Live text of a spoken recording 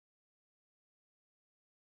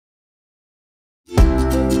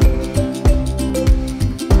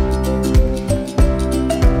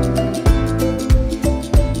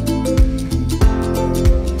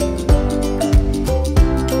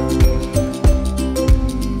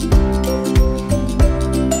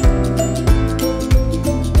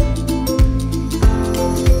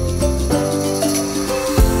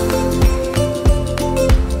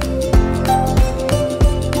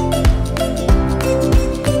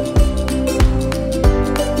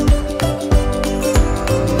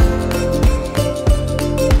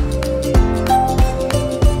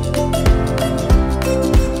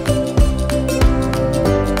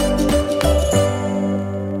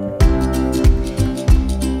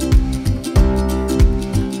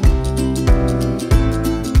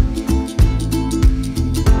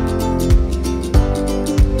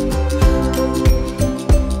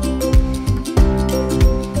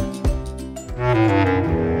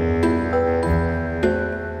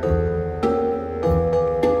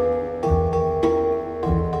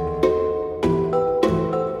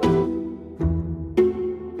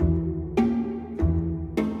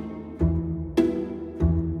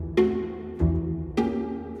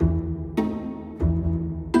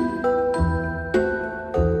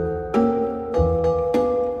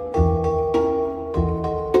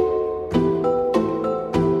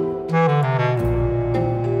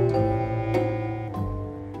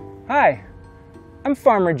Hi, I'm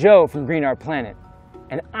Farmer Joe from Green Our Planet,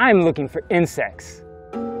 and I'm looking for insects.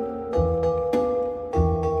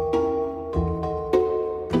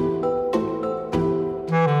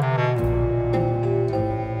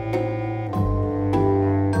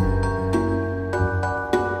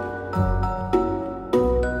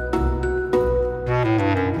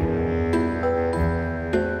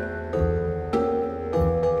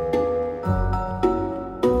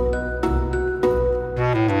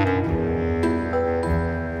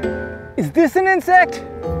 Is this an insect?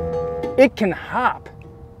 It can hop.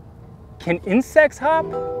 Can insects hop?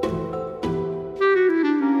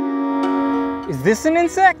 Is this an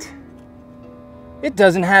insect? It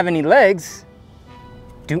doesn't have any legs.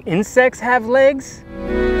 Do insects have legs?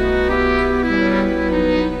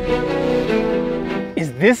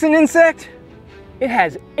 Is this an insect? It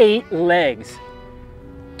has 8 legs.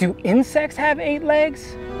 Do insects have 8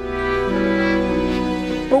 legs?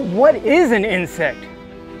 But what is an insect?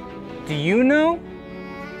 Do you know?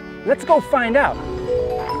 Let's go find out.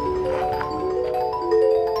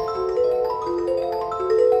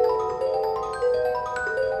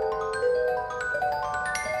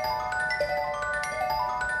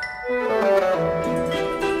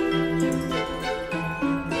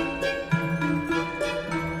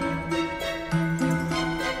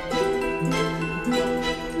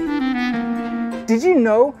 Did you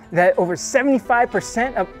know that over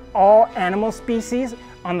 75% of all animal species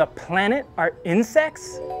on the planet are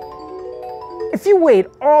insects? If you weighed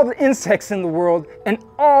all the insects in the world and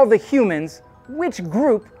all the humans, which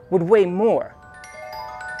group would weigh more?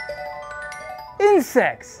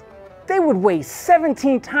 Insects! They would weigh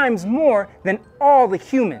 17 times more than all the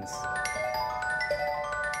humans.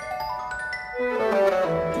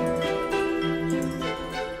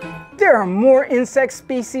 There are more insect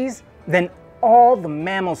species than all the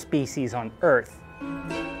mammal species on Earth.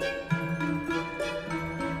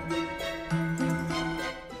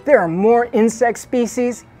 There are more insect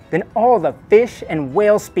species than all the fish and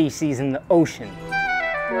whale species in the ocean.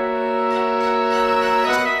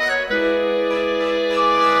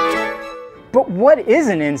 But what is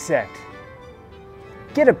an insect?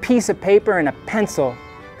 Get a piece of paper and a pencil,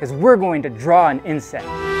 because we're going to draw an insect.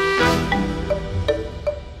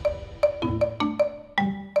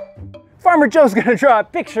 Farmer Joe's going to draw a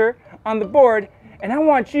picture on the board, and I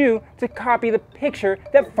want you to copy the picture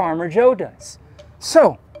that Farmer Joe does.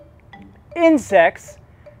 So, insects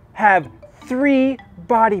have 3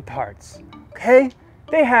 body parts, okay?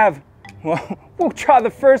 They have, well, we'll draw the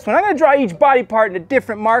first one. I'm going to draw each body part in a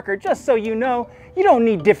different marker, just so you know. You don't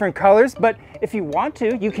need different colors, but if you want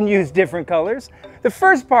to, you can use different colors. The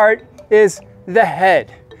first part is the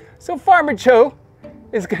head. So Farmer Joe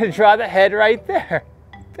is going to draw the head right there.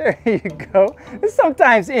 There you go.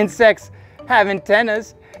 Sometimes insects have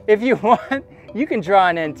antennas. If you want, you can draw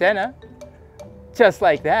an antenna, just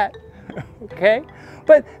like that, okay?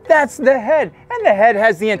 But that's the head, and the head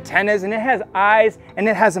has the antennas, and it has eyes, and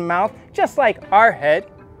it has a mouth, just like our head.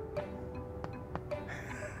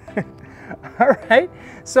 All right,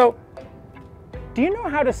 so do you know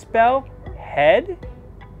how to spell head?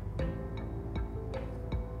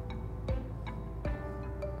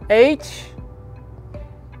 H-E-A-D.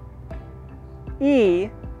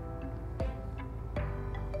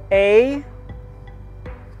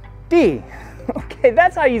 Okay,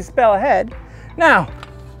 that's how you spell head. Now,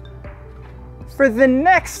 for the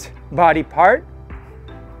next body part,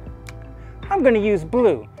 I'm going to use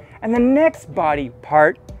blue. And the next body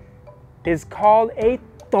part is called a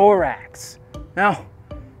thorax. Now,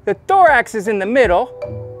 the thorax is in the middle.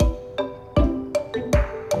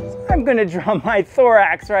 So I'm going to draw my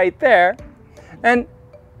thorax right there. And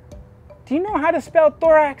do you know how to spell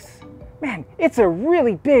thorax? Man, it's a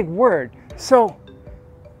really big word. So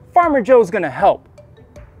Farmer Joe's going to help.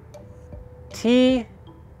 T-H-O-R-A-X.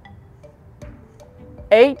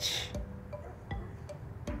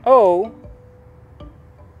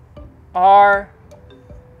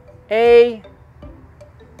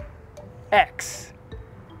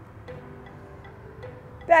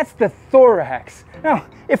 That's the thorax. Now,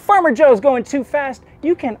 if Farmer Joe's going too fast,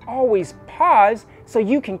 you can always pause so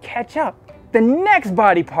you can catch up. The next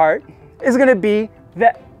body part is going to be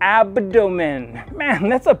the abdomen. Man,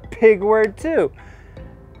 that's a big word too.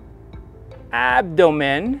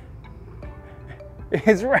 Abdomen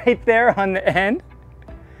is right there on the end.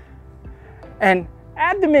 And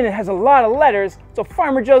abdomen has a lot of letters, so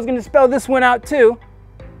Farmer Joe's going to spell this one out too.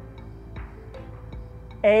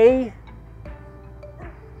 A,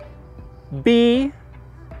 B,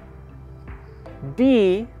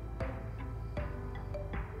 D,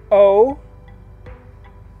 O,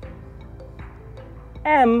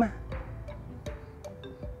 M,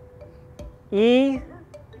 E,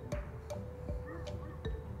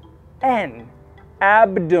 N,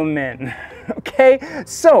 abdomen. Okay,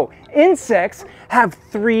 so insects have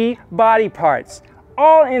 3 body parts.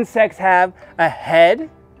 All insects have a head,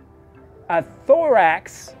 a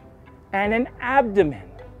thorax, and an abdomen.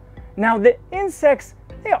 Now the insects,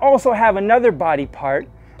 they also have another body part,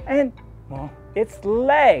 and well, it's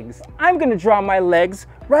legs. I'm going to draw my legs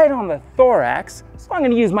right on the thorax, so I'm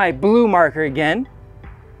going to use my blue marker again.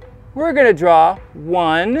 We're going to draw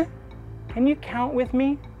 1, can you count with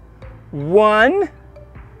me? 1,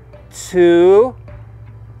 2,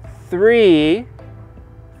 3,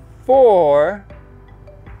 4,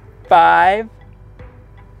 5,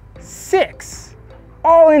 6.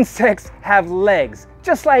 All insects have legs,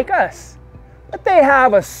 just like us, but they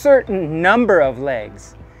have a certain number of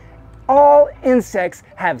legs. All insects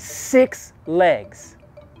have 6 legs.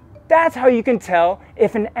 That's how you can tell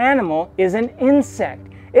if an animal is an insect.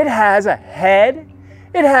 It has a head,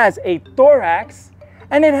 it has a thorax,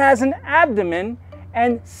 and it has an abdomen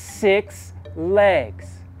and 6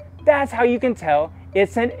 legs. That's how you can tell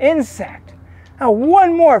it's an insect. Now,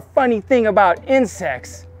 one more funny thing about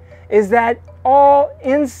insects is that all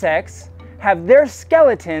insects have their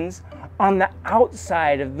skeletons on the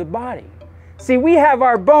outside of the body. See, we have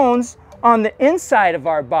our bones on the inside of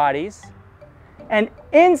our bodies, and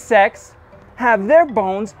insects have their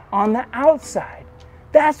bones on the outside.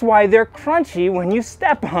 That's why they're crunchy when you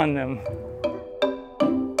step on them.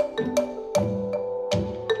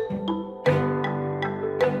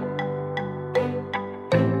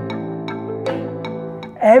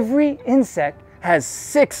 Every insect has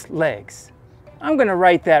 6 legs. I'm going to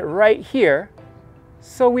write that right here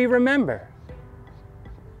so we remember.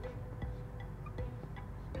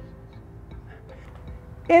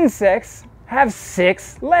 Insects have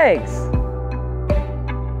 6 legs.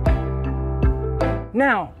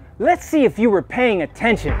 Now, let's see if you were paying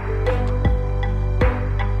attention.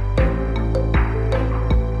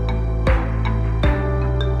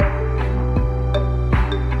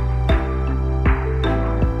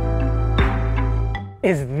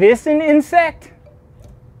 Is this an insect?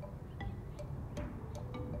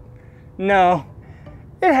 No,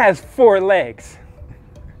 it has 4 legs.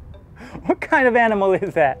 What kind of animal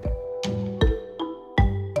is that?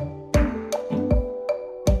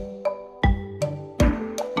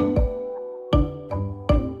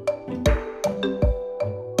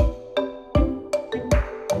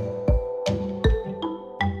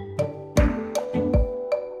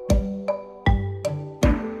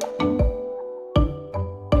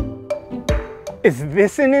 Is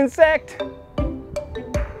this an insect?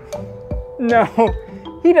 No,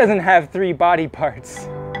 he doesn't have 3 body parts.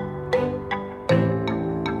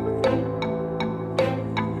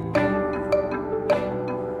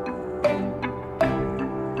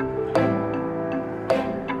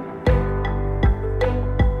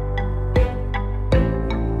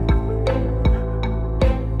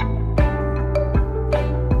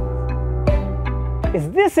 Is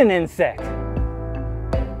this an insect?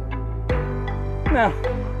 No,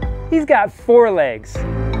 he's got 4 legs.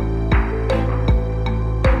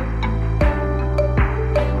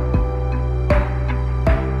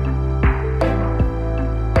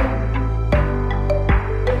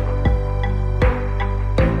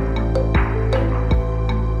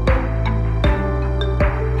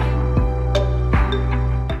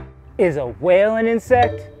 Is a whale an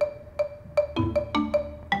insect?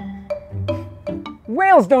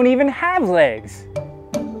 Whales don't even have legs.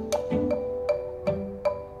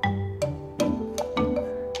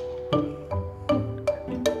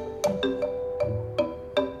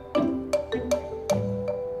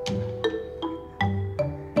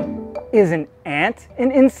 Is an ant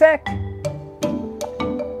an insect?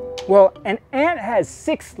 Well, an ant has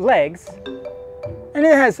 6 legs and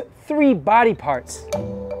it has 3 body parts: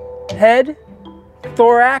 head,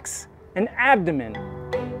 thorax, and abdomen.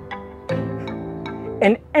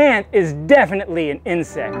 An ant is definitely an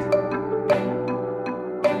insect.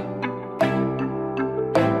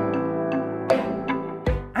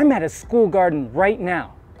 I'm at a school garden right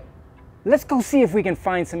now. Let's go see if we can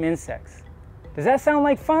find some insects. Does that sound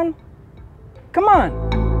like fun? Come on!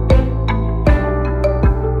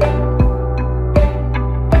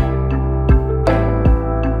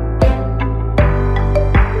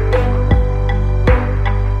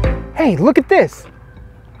 Hey, look at this!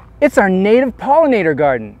 It's our native pollinator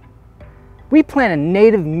garden. We planted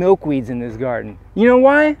native milkweeds in this garden. You know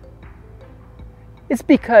why? It's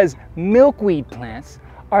because milkweed plants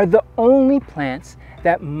are the only plants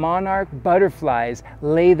that monarch butterflies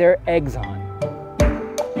lay their eggs on.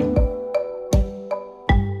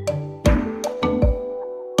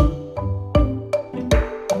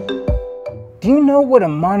 Do you know what a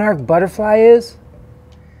monarch butterfly is?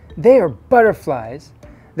 They are butterflies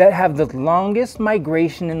that have the longest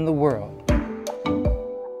migration in the world.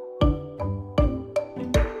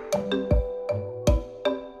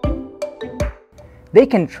 They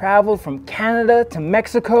can travel from Canada to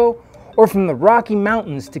Mexico or from the Rocky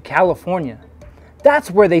Mountains to California. That's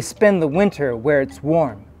where they spend the winter, where it's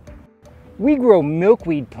warm. We grow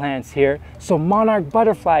milkweed plants here so monarch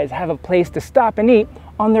butterflies have a place to stop and eat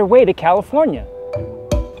on their way to California.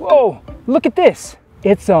 Whoa, look at this.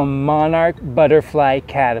 It's a monarch butterfly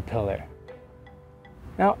caterpillar.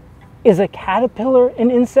 Now, is a caterpillar an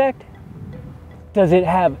insect? Does it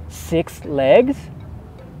have 6 legs?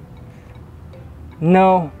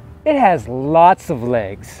 No, it has lots of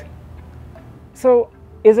legs. So,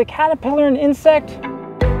 is a caterpillar an insect?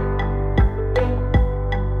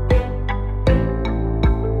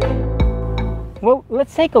 Well,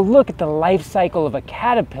 let's take a look at the life cycle of a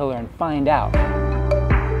caterpillar and find out.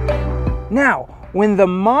 Now, when the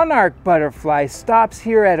monarch butterfly stops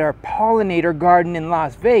here at our pollinator garden in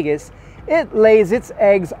Las Vegas, it lays its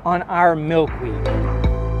eggs on our milkweed.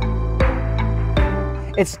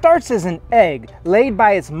 It starts as an egg laid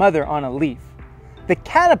by its mother on a leaf. The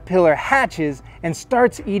caterpillar hatches and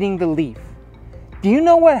starts eating the leaf. Do you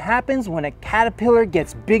know what happens when a caterpillar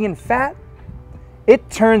gets big and fat? It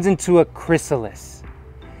turns into a chrysalis.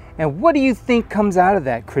 And what do you think comes out of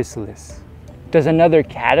that chrysalis? Does another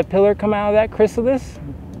caterpillar come out of that chrysalis?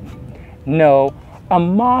 No, a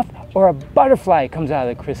moth or a butterfly comes out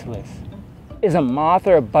of the chrysalis. Is a moth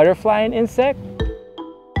or a butterfly an insect?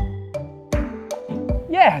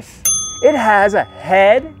 Yes, it has a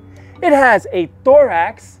head, it has a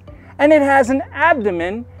thorax, and it has an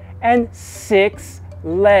abdomen and 6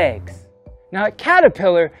 legs. Now a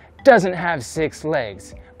caterpillar doesn't have 6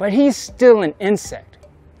 legs, but he's still an insect.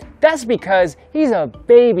 That's because he's a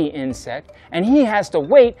baby insect and he has to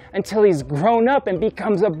wait until he's grown up and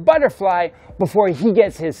becomes a butterfly before he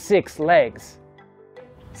gets his 6 legs.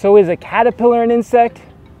 So is a caterpillar an insect?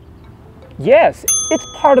 Yes, it's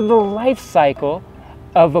part of the life cycle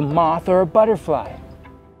of a moth or a butterfly.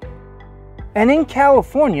 And in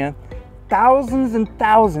California, thousands and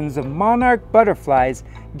thousands of monarch butterflies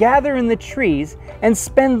gather in the trees and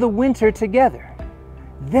spend the winter together.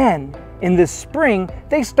 Then, in the spring,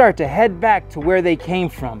 they start to head back to where they came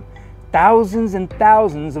from, thousands and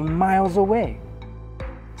thousands of miles away.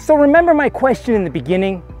 So remember my question in the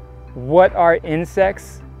beginning, what are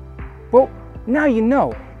insects? Well, now you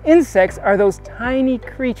know. Insects are those tiny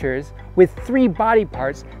creatures with 3 body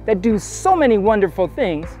parts that do so many wonderful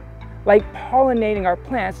things, like pollinating our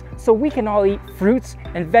plants so we can all eat fruits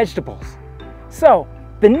and vegetables. So,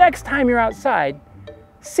 the next time you're outside,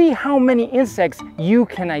 see how many insects you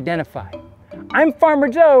can identify. I'm Farmer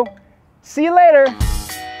Joe. See you later.